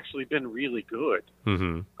Collins has actually been really good,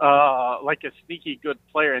 like a sneaky good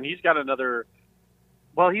player, and he's got another.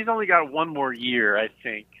 Well, he's only got one more year, I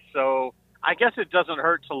think. So I guess it doesn't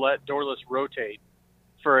hurt to let Dorlus rotate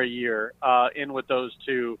for a year in with those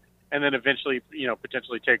two, and then eventually,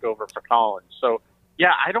 potentially take over for Collins. So.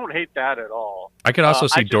 Yeah, I don't hate that at all. I could also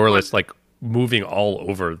see Dorlus like moving all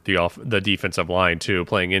over the defensive line too,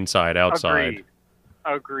 playing inside, outside.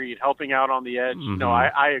 Agreed. Helping out on the edge. No,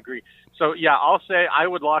 I agree. So yeah, I'll say I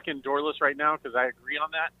would lock in Dorlus right now because I agree on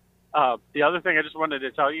that. The other thing I just wanted to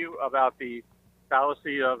tell you about the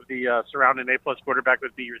fallacy of the surrounding A+ quarterback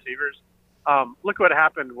with B receivers. Look what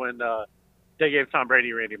happened when they gave Tom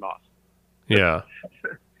Brady Randy Moss. Yeah,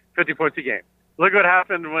 50 points a game. Look what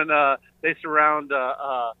happened when they surround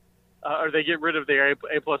or they get rid of their A+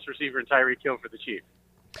 receiver and Tyreek Hill for the Chiefs.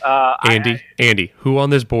 Andy, who on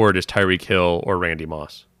this board is Tyreek Hill or Randy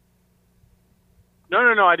Moss?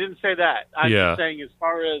 No, I didn't say that. I'm just saying as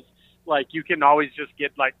far as like you can always just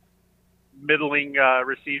get like middling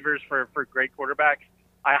receivers for great quarterbacks.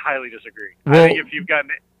 I highly disagree. Well, I think if you've got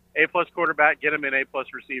an A+ quarterback, get them an A+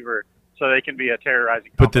 receiver so they can be a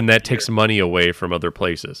terrorizing. But then that takes money away from other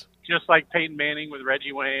places. Just like Peyton Manning with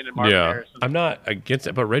Reggie Wayne and Marvin Harrison. I'm not against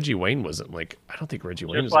it, but Reggie Wayne wasn't like. I don't think Reggie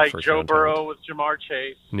Wayne was like the first Joe Burrow with Jamar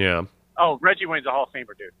Chase. Yeah. Oh, Reggie Wayne's a Hall of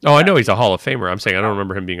Famer, dude. Oh, I know he's a Hall of Famer. I'm saying I don't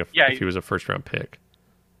remember him being if he was a first round pick.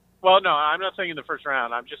 Well, no, I'm not saying in the first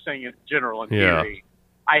round. I'm just saying in general, in theory.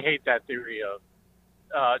 I hate that theory of.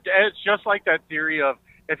 It's just like that theory of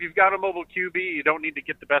if you've got a mobile QB, you don't need to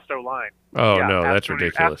get the best O line. Oh no, that's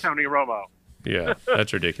ridiculous. Ask Tony Romo. Yeah,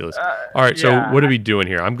 that's ridiculous. All right, so what are we doing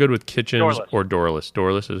here? I'm good with Kitchens or Dorlus.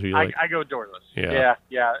 Dorlus is who you like? I go Dorlus. Yeah.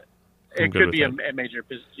 It could be a major,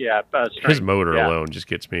 strength. His motor alone just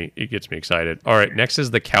gets me excited. All right, next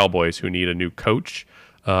is the Cowboys, who need a new coach,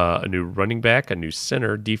 a new running back, a new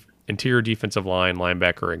center, interior defensive line,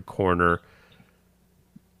 linebacker, and corner.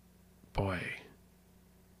 Boy,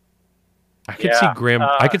 I could see Graham.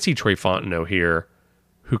 I could see Trey Fontenot here,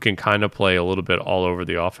 who can kind of play a little bit all over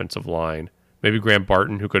the offensive line. Maybe Graham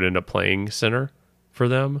Barton, who could end up playing center for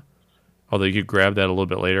them. Although you could grab that a little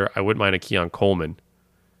bit later. I wouldn't mind a Keon Coleman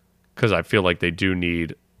because I feel like they do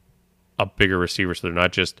need a bigger receiver so they're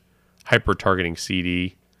not just hyper-targeting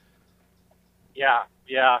CD. Yeah.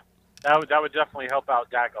 That would definitely help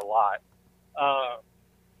out Dak a lot.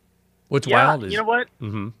 What's wild is... You know what?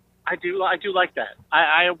 Mm-hmm. I do like that.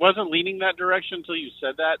 I wasn't leaning that direction until you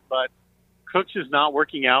said that, but Cooks is not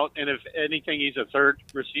working out, and if anything, he's a third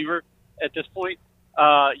receiver at this point.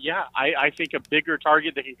 I think a bigger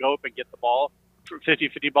target that can go up and get the ball,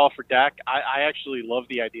 50-50 ball for Dak. I actually love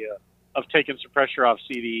the idea of taking some pressure off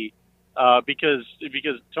CD because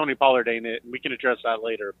Tony Pollard ain't it, and we can address that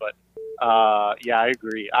later. But I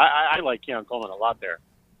agree. I like Keon Coleman a lot there.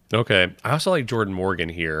 Okay, I also like Jordan Morgan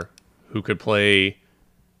here, who could play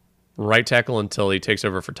right tackle until he takes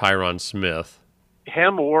over for Tyron Smith.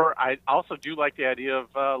 Him, or I also do like the idea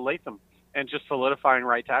of Latham and just solidifying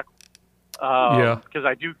right tackle. Because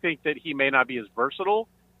I do think that he may not be as versatile,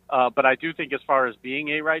 but I do think as far as being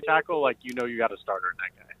a right tackle, you got a starter in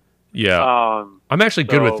that guy. Yeah, I'm actually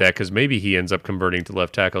good with that because maybe he ends up converting to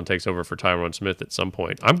left tackle and takes over for Tyron Smith at some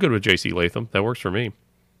point. I'm good with J.C. Latham. That works for me.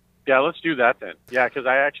 Yeah, let's do that then. Yeah, because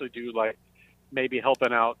I actually do like maybe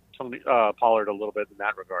helping out Tony Pollard a little bit in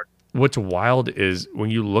that regard. What's wild is when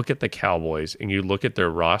you look at the Cowboys and you look at their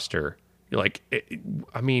roster, you're like,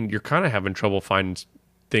 you're kind of having trouble finding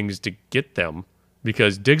things to get them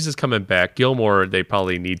because Diggs is coming back. Gilmore, they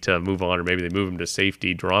probably need to move on, or maybe they move him to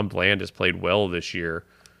safety. Deron Bland has played well this year.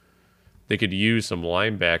 They could use some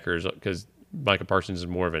linebackers because Micah Parsons is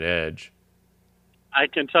more of an edge. I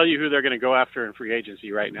can tell you who they're going to go after in free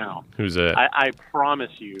agency right now. Who's that? I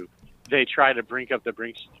promise you, they try to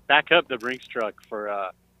back up the Brinks truck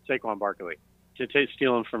for Saquon Barkley to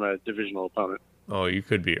steal him from a divisional opponent. Oh, you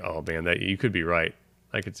could be. Oh man, you could be right.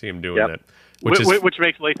 I could see him doing that. Which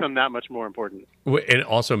makes Latham that much more important. It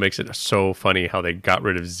also makes it so funny how they got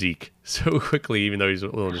rid of Zeke so quickly, even though he's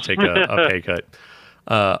willing to take a pay cut.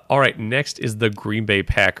 All right, next is the Green Bay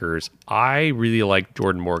Packers. I really like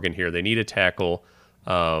Jordan Morgan here. They need a tackle.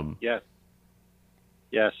 Yes.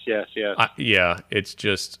 Yeah, it's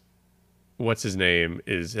just, what's his name?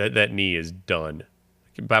 Is that knee is done.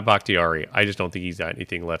 Bakhtiari, I just don't think he's got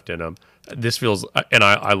anything left in him. This feels, and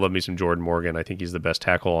I love me some Jordan Morgan. I think he's the best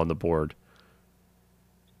tackle on the board.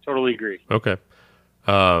 Totally agree. Okay.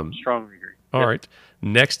 Strongly agree. All right.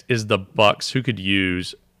 Next is the Bucks, who could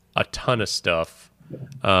use a ton of stuff.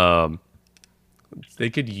 They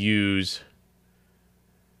could use,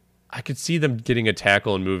 I could see them getting a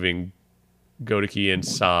tackle and moving Godeke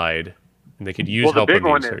inside, and they could use help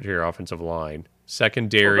on the interior offensive line.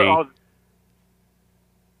 Secondary.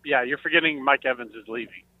 Yeah, you're forgetting Mike Evans is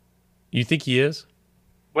leaving. You think he is?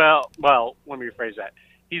 Well, let me rephrase that.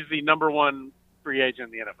 He's the number one free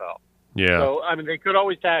agent in the NFL. Yeah. So, I mean, they could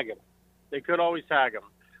always tag him.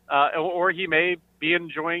 Or he may be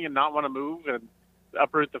enjoying and not want to move and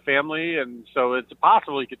uproot the family, and so it's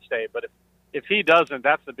possible he could stay. But if he doesn't,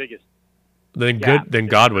 that's the biggest. Then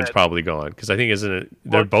Godwin's probably gone, because I think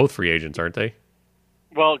they're both free agents, aren't they?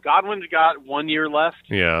 Well, Godwin's got 1 year left.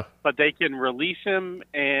 Yeah. But they can release him,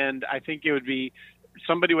 and I think it would be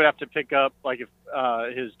somebody would have to pick up his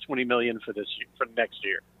 $20 million for next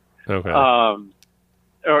year. Okay.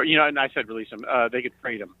 Or and I said release him. They could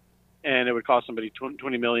trade him, and it would cost somebody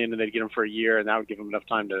 $20 million, and they'd get him for a year, and that would give them enough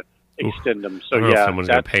time to extend him. So I don't know if someone's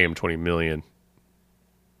going to pay him $20 million.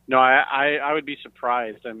 No, I would be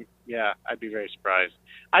surprised. I'd be very surprised.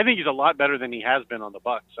 I think he's a lot better than he has been on the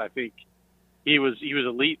Bucs. I think he was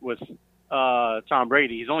elite with Tom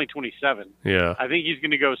Brady. He's only 27. Yeah. I think he's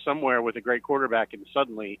going to go somewhere with a great quarterback and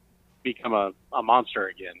suddenly become a monster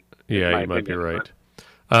again. Yeah, you might be right.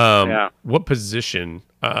 What position?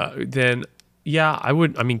 Then, I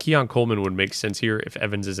would. I mean, Keon Coleman would make sense here if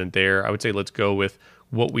Evans isn't there. I would say let's go with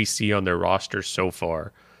what we see on their roster so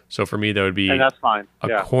far. So for me, that would be and that's fine.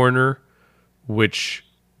 A corner, which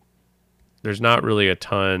there's not really a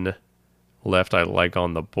ton left I like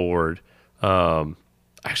on the board.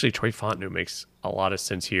 Actually, Troy Fontenot makes a lot of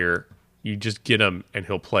sense here. You just get him, and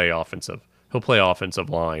he'll play offensive. He'll play offensive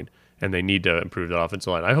line, and they need to improve that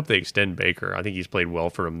offensive line. I hope they extend Baker. I think he's played well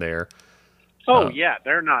for them there.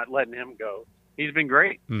 They're not letting him go. He's been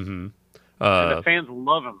great. Mm-hmm. And the fans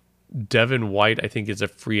love him. Devin White, I think, is a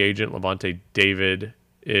free agent. Levante David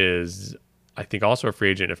is, I think, also a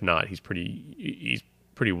free agent. If not, he's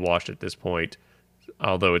pretty washed at this point.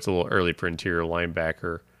 Although it's a little early for interior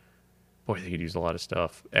linebacker. Boy, they could use a lot of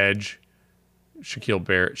stuff. Edge,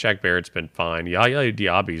 Shaq Barrett's been fine. Yaya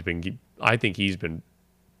Diaby's I think he's been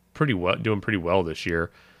doing pretty well this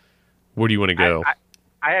year. Where do you want to go?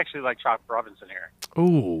 I actually like Chop Robinson here.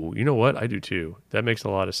 Oh, you know what? I do too. That makes a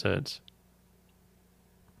lot of sense.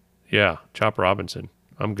 Yeah, Chop Robinson.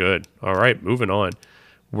 I'm good. All right, moving on.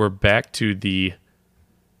 We're back to the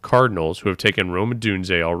Cardinals, who have taken Rome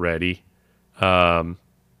Odunze already. They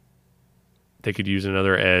could use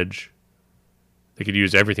another edge. They could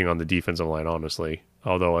use everything on the defensive line, honestly.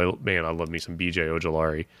 Although, I love me some B.J.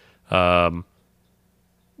 Ojulari.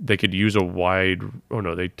 They could use a wide... Oh,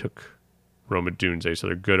 no, they took Rome Odunze, so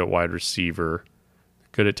they're good at wide receiver,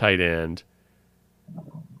 good at tight end.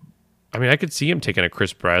 I mean, I could see him taking a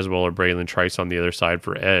Chris Braswell or Braylon Trice on the other side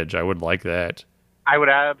for edge. I would like that. I would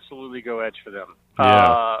absolutely go edge for them.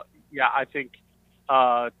 Yeah, I think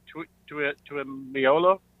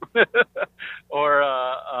Tuimoloau or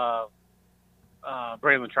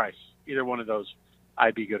Braylon Trice. Either one of those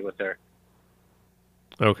I'd be good with there.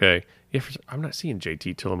 Okay. Yeah, I'm not seeing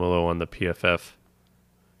JT Tuimoloau on the PFF.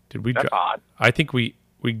 Did we? That's odd. I think we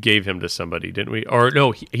gave him to somebody, didn't we? Or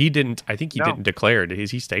no, he didn't. I think he didn't declare.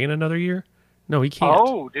 Is he staying another year? No, he can't.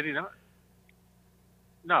 Oh, did he not?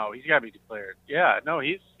 No, he's got to be declared. Yeah, no,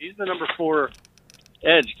 he's the number 4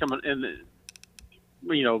 edge coming in.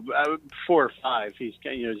 4 or 5. He's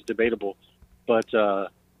it's debatable, but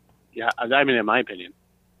yeah, I mean, in my opinion,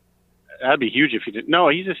 that'd be huge if he didn't. No,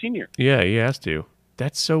 he's a senior. Yeah, he has to.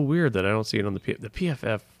 That's so weird that I don't see it on the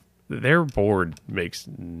PFF. Their board makes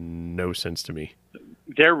no sense to me.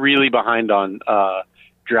 They're really behind on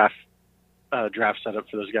draft setup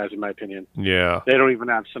for those guys, in my opinion. Yeah, they don't even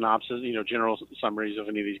have synopsis, general summaries of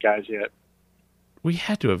any of these guys yet. We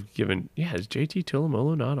had to have given. Yeah, is JT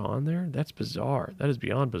Tuimoloau not on there? That's bizarre. That is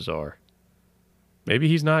beyond bizarre. Maybe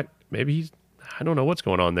he's not. Maybe he's. I don't know what's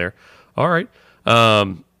going on there. All right.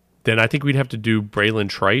 Then I think we'd have to do Braylon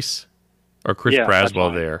Trice or Chris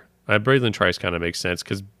Braswell there. Braylon Trice kind of makes sense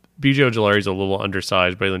because B.J. Ojulari is a little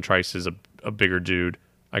undersized. Braylon Trice is a bigger dude.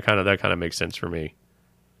 That kind of makes sense for me.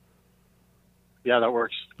 Yeah, that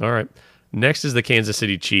works. All right. Next is the Kansas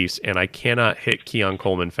City Chiefs, and I cannot hit Keon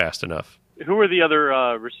Coleman fast enough. who are the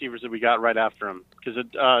other receivers that we got right after him? Because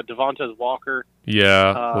Devontae Walker.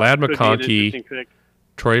 Yeah, Ladd McConkey,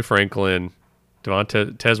 Troy Franklin,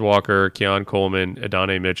 Tez Walker, Keon Coleman,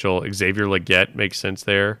 Adonai Mitchell, Xavier Legette makes sense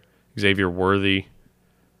there. Xavier Worthy,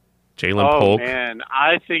 Jalen Polk. Oh, man.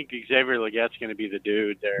 I think Xavier Legette's going to be the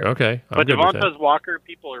dude there. Okay. But Devontae Walker,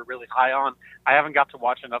 people are really high on. I haven't got to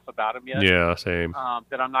watch enough about him yet. Yeah, same.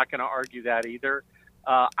 That I'm not going to argue that either.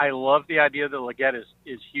 I love the idea that Legette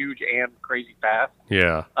is huge and crazy fast.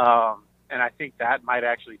 Yeah. And I think that might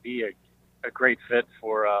actually be a great fit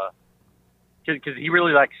for because he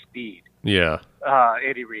really likes speed. Yeah.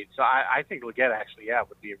 Andy Reid. So I think Legette actually,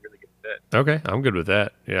 would be a really good fit. Okay, I'm good with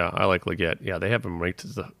that. Yeah, I like Legette. Yeah, they have him ranked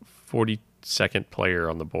as the 42nd player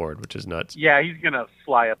on the board, which is nuts. Yeah, he's going to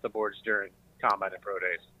fly up the boards during Combine and Pro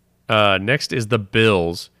Days. Next is the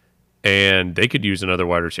Bills, and they could use another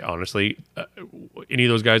wide receiver. Honestly, any of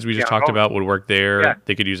those guys we just talked about would work there. Yeah.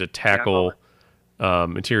 They could use a tackle,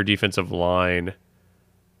 interior defensive line,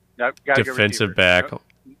 defensive back.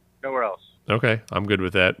 Nowhere else. Okay, I'm good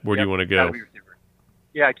with that. Where do you want to go?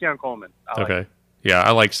 Yeah, Keon Coleman. Okay. Yeah,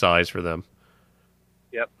 I like size for them.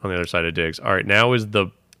 Yep. On the other side of Diggs. All right, now is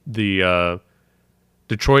the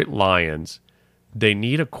Detroit Lions. They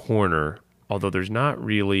need a corner, although there's not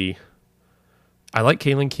really. I like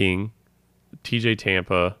Kalen King, TJ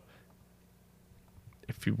Tampa.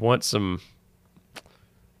 If you want to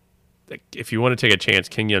take a chance,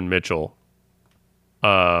 Kenyon Mitchell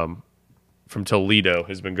from Toledo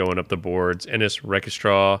has been going up the boards. Ennis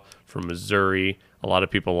Rekistraw from Missouri. A lot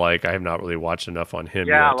of people I have not really watched enough on him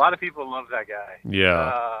yet. Yeah, a lot of people love that guy.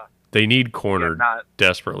 Yeah. They need corner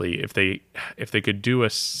desperately. If they could do a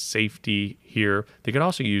safety here, they could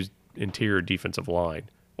also use interior defensive line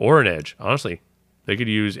or an edge. Honestly, they could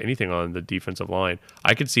use anything on the defensive line.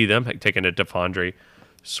 I could see them taking a De'Vondre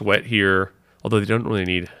Sweat here, although they don't really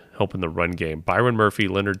need help in the run game. Byron Murphy,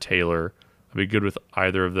 Leonard Taylor. I'd be good with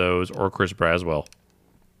either of those, or Chris Braswell.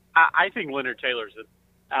 I think Leonard Taylor's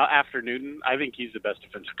after Newton. I think he's the best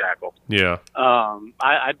defensive tackle. Yeah.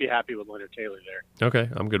 I'd be happy with Leonard Taylor there. Okay,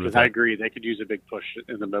 I'm good with that. I agree. They could use a big push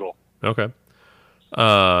in the middle. Okay.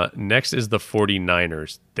 Next is the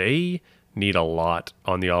 49ers. They need a lot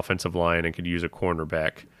on the offensive line and could use a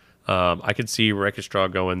cornerback. I could see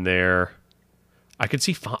Rekistraw going there. I could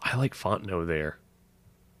see I like Fontenot there.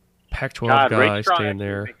 Pac-12 guy staying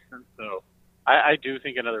there. Makes sense, though. I do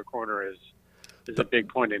think another corner is a big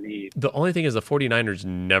point of need. The only thing is the 49ers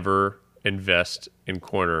never invest in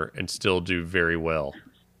corner and still do very well.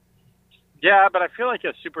 Yeah, but I feel like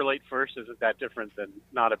a super late first isn't that different than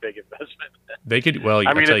not a big investment. They could, well,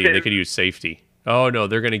 I'll tell you, they could use safety. Oh, no,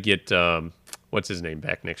 they're going to get, what's his name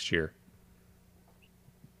back next year?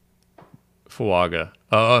 Hufanga.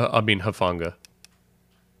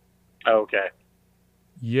 Okay.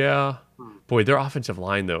 Yeah. Boy, their offensive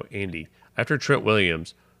line, though, Andy, after Trent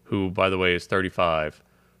Williams, who, by the way, is 35,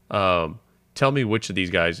 tell me which of these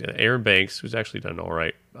guys, Aaron Banks, who's actually done all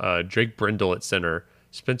right, Drake Brindle at center,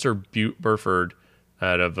 Spencer Burford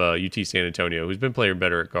out of UT San Antonio, who's been playing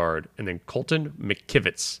better at guard, and then Colton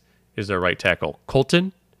McKivitz is their right tackle.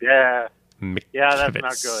 Colton? Yeah. McKivitz. Yeah,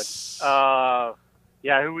 that's not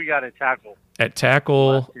good. Who we got at tackle? At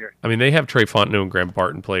tackle, I mean, they have Trey Fontenot and Graham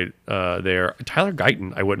Barton played there. Tyler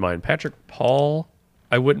Guyton, I wouldn't mind. Patrick Paul,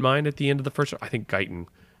 I wouldn't mind at the end of the first. I think Guyton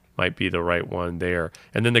might be the right one there.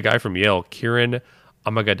 And then the guy from Yale, Kieran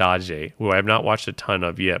Amagadaje, who I have not watched a ton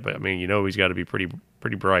of yet, but I mean, he's got to be pretty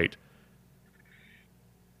bright.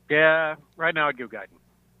 Yeah, right now I'd go Guyton.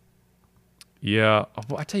 Yeah,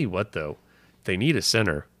 well, I tell you what though, they need a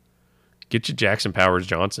center. Get you Jackson Powers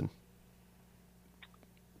Johnson.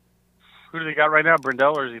 Who do they got right now?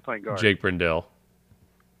 Brindell, or is he playing guard? Jake Brindell.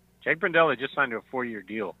 Jake Brindell, they just signed to a 4-year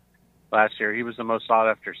deal last year. He was the most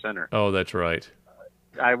sought-after center. Oh, that's right.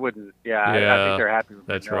 I wouldn't. Yeah, I think they're happy with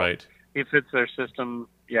that's Brindell. Right. He fits their system.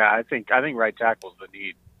 Yeah, I think right tackle's the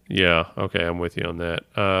need. Yeah. Okay, I'm with you on that.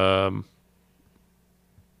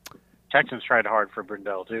 Texans tried hard for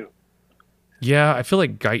Brindell too. Yeah, I feel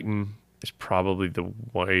like Guyton is probably the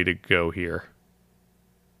way to go here.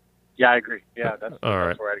 Yeah, I agree. Yeah, that's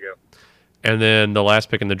where I'd go. And then the last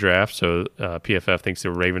pick in the draft, so PFF thinks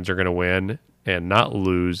the Ravens are going to win and not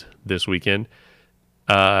lose this weekend.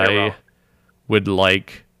 I would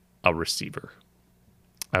like a receiver.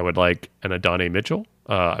 I would like an Adonai Mitchell.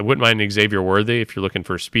 I wouldn't mind an Xavier Worthy if you're looking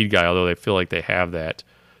for a speed guy, although they feel like they have that.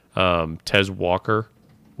 Tez Walker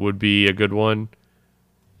would be a good one.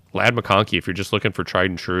 Ladd McConkey, if you're just looking for tried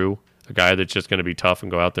and true, a guy that's just going to be tough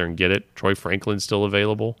and go out there and get it. Troy Franklin's still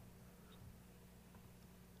available.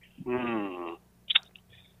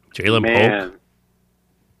 Jalen Polk.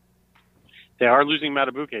 They are losing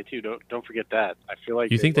Matabuke too. Don't forget that. I feel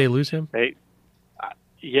like you think they lose him.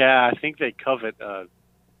 Yeah, I think they covet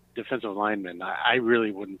defensive lineman. I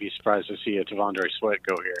really wouldn't be surprised to see a T'Vondre Sweat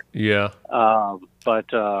go here. Yeah. But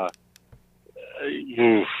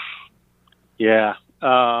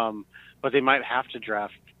they might have to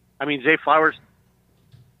draft. I mean, Zay Flowers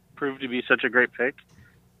proved to be such a great pick.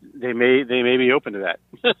 They may be open to that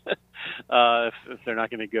if they're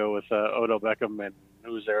not going to go with Odell Beckham and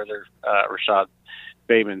who's their other Rashad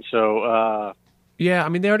Bateman. So yeah, I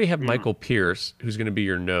mean they already have Michael Pierce, who's going to be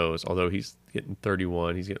your nose, although he's getting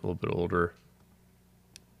 31. He's getting a little bit older.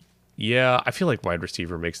 Yeah, I feel like wide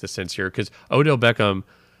receiver makes the sense here because Odell Beckham,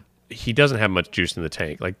 he doesn't have much juice in the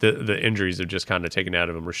tank. Like the injuries have just kind of taken out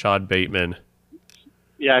of him. Rashad Bateman.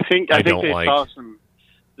 Yeah, I think they saw some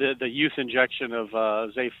the youth injection of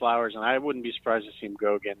Zay Flowers, and I wouldn't be surprised to see him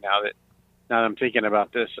go again. Now that I'm thinking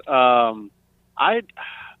about this, I'd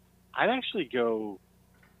actually go.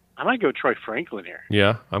 I might go Troy Franklin here.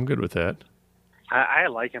 Yeah, I'm good with that. I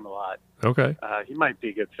like him a lot. Okay, he might be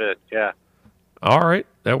a good fit. Yeah. All right,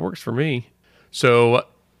 that works for me. So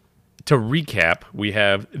to recap, we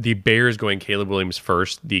have the Bears going Caleb Williams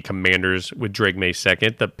first, the Commanders with Drake May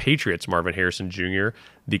second, the Patriots Marvin Harrison Jr.,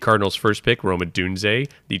 the Cardinals first pick Roma Dunze,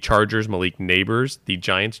 the Chargers Malik Neighbors, the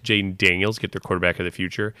Giants Jaden Daniels get their quarterback of the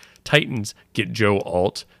future, Titans get Joe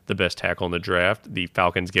Alt, the best tackle in the draft, the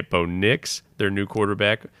Falcons get Bo Nix, their new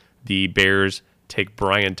quarterback, the Bears take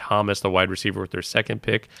Brian Thomas, the wide receiver, with their second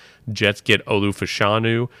pick, Jets get Olu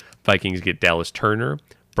Fashanu, Vikings get Dallas Turner,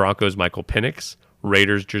 Broncos Michael Penix,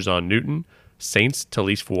 Raiders Jerzon Newton, Saints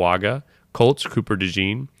Talise Fuaga, Colts Cooper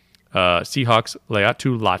DeJean, Seahawks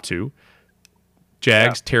Laiatu Latu,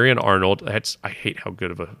 Jags Terrion Arnold. I hate how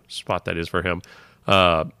good of a spot that is for him.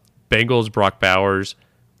 Bengals Brock Bowers,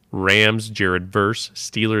 Rams Jared Verse,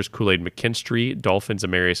 Steelers Kool-Aid McKinstry, Dolphins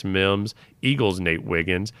Amarius Mims, Eagles Nate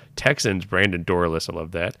Wiggins, Texans Brandon Dorlus. I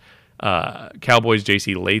love that. Cowboys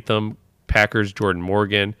J.C. Latham, Packers Jordan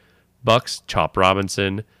Morgan, Bucks Chop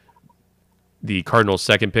Robinson, the Cardinals'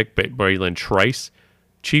 second pick, Braylon Trice,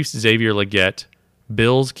 Chiefs Xavier Legette,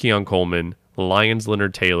 Bills Keon Coleman, Lions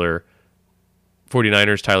Leonard Taylor,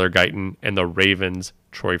 49ers Tyler Guyton, and the Ravens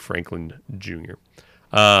Troy Franklin Jr.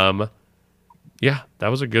 Yeah, that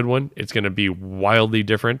was a good one. It's going to be wildly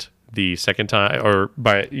different the second time, or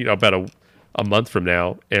by about a month from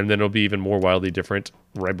now, and then it'll be even more wildly different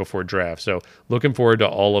right before draft. So looking forward to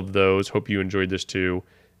all of those. Hope you enjoyed this too.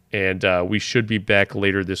 And we should be back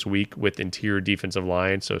later this week with interior defensive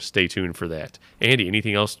line, so stay tuned for that. Andy,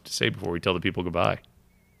 anything else to say before we tell the people goodbye?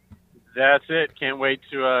 That's it. Can't wait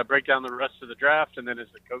to break down the rest of the draft, and then as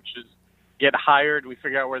the coaches get hired, we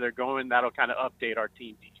figure out where they're going. That'll kind of update our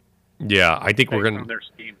team. Yeah, I think we're going to. Their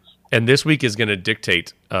schemes. And this week is going to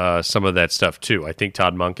dictate some of that stuff too. I think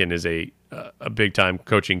Todd Monken is a big-time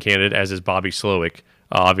coaching candidate, as is Bobby Slowick.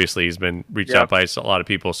 Obviously, he's been reached out by a lot of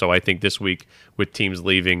people. So I think this week, with teams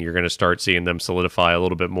leaving, you're going to start seeing them solidify a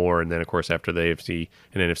little bit more. And then, of course, after the AFC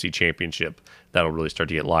and NFC championship, that'll really start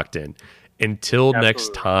to get locked in. Until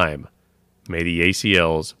next time, may the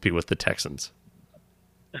ACLs be with the Texans.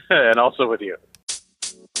 And also with you.